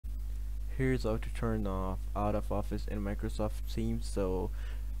here's how to turn off out of office in Microsoft Teams. So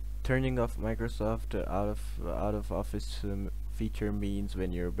turning off Microsoft out of office feature means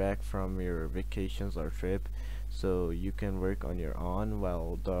when you're back from your vacations or trip, so you can work on your own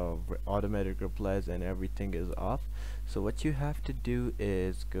while the automatic replies and everything is off. So what you have to do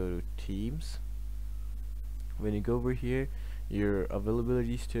is go to Teams. When you go over here, your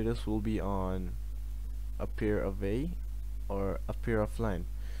availability status will be on appear away or appear offline.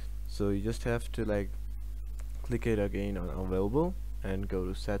 So you just have to like click it again on available and go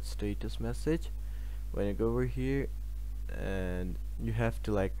to set status message. When you go over here, and you have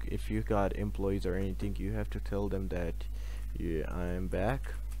to, like, if you got employees or anything, you have to tell them that I am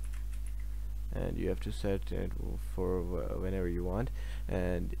back, and you have to set it for whenever you want.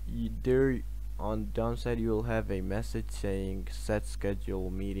 And there on the downside you will have a message saying set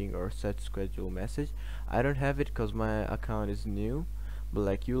schedule meeting or set schedule message. I don't have it because my account is new, but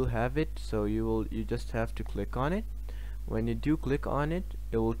like you'll have it, so you just have to click on it. When you do click on it,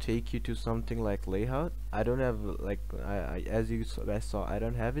 it will take you to something like layout. I don't have, like, as you guys saw, I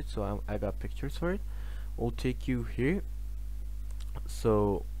don't have it, so I got pictures for it. Will take you here.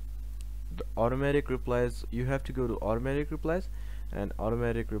 So the automatic replies, you have to go to automatic replies, and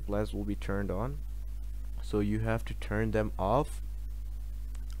automatic replies will be turned on, so you have to turn them off.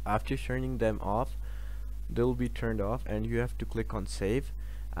 After turning them off, they'll be turned off, and you have to click on save.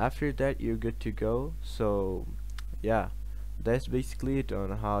 After that, you're good to go. So yeah, that's basically it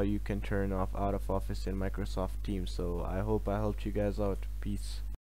on how you can turn off out of office in Microsoft Teams. So I hope I helped you guys out. Peace.